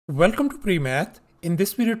Welcome to Premath. In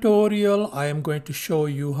this video tutorial, I am going to show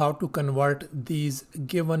you how to convert these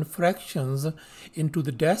given fractions into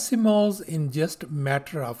the decimals in just a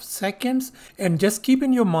matter of seconds. And just keep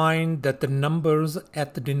in your mind that the numbers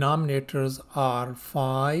at the denominators are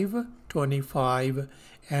 5, 25,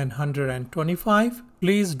 and 125.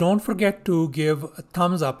 Please don't forget to give a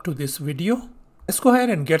thumbs up to this video. Let's go ahead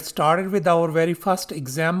and get started with our very first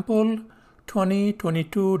example.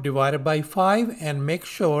 22 divided by 5, and make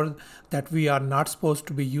sure that we are not supposed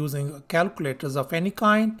to be using calculators of any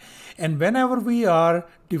kind. And whenever we are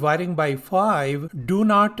dividing by 5, do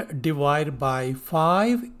not divide by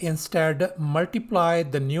 5. Instead, multiply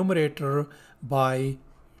the numerator by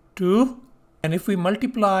 2. And if we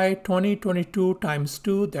multiply 22 times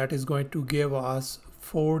 2, that is going to give us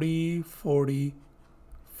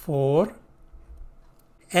 44.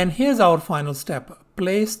 And here's our final step.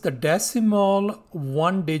 Place the decimal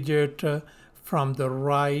one digit from the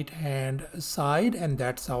right hand side, and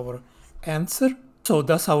that's our answer. So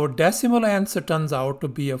thus our decimal answer turns out to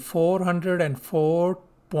be a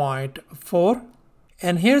 404.4.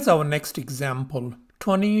 And here's our next example.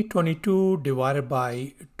 22 divided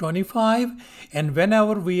by 25, and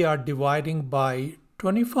whenever we are dividing by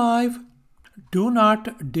 25, do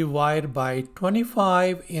not divide by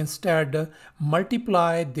 25. Instead,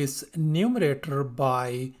 multiply this numerator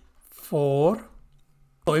by 4.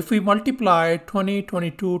 So if we multiply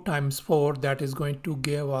 22 times 4, that is going to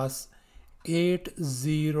give us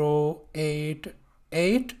 8088.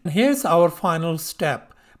 And here's our final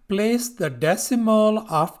step. Place the decimal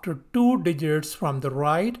after 2 digits from the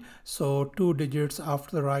right. So 2 digits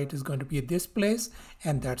after the right is going to be this place,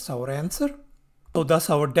 and that's our answer. So thus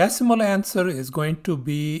our decimal answer is going to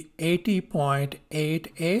be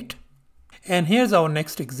 80.88. And here's our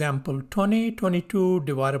next example, 22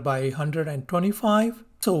 divided by 125.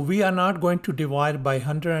 So we are not going to divide by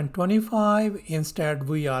 125. Instead,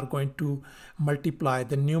 we are going to multiply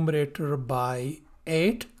the numerator by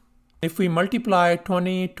 8. If we multiply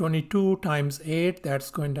 22 times 8,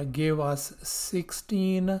 that's going to give us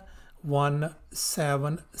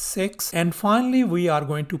 176. And finally, we are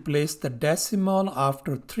going to place the decimal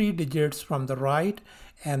after 3 digits from the right,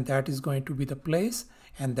 and that is going to be the place,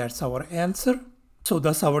 and that's our answer. So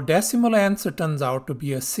thus our decimal answer turns out to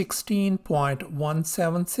be a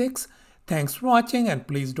 16.176. Thanks for watching, and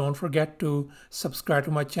please don't forget to subscribe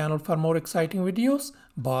to my channel for more exciting videos.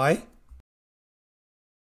 Bye.